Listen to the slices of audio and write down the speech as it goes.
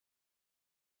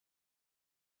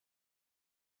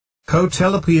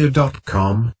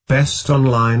Hotelopia.com, best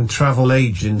online travel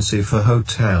agency for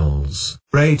hotels.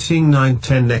 Rating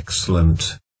 9/10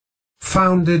 excellent.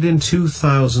 Founded in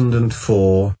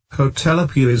 2004,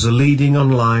 Hotelopia is a leading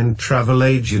online travel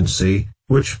agency,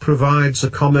 which provides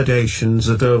accommodations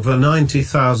at over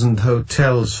 90,000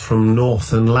 hotels from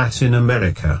North and Latin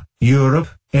America, Europe,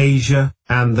 Asia,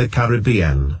 and the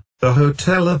Caribbean. The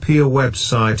Hotelopia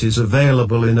website is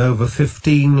available in over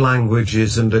 15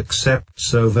 languages and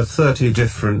accepts over 30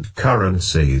 different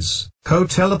currencies.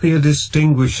 Hotelopia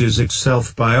distinguishes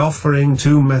itself by offering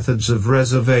two methods of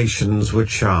reservations,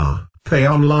 which are pay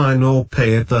online or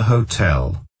pay at the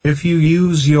hotel. If you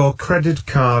use your credit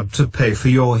card to pay for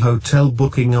your hotel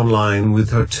booking online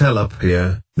with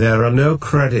Hotelopia, there are no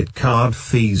credit card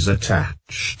fees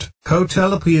attached.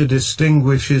 Hotelopia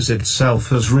distinguishes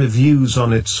itself as reviews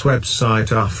on its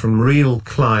website are from real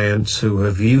clients who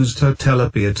have used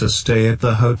Hotelopia to stay at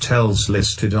the hotels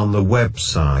listed on the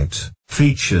website.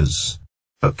 Features: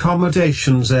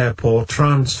 accommodations, airport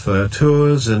transfer,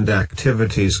 tours and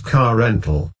activities, car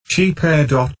rental, cheap air.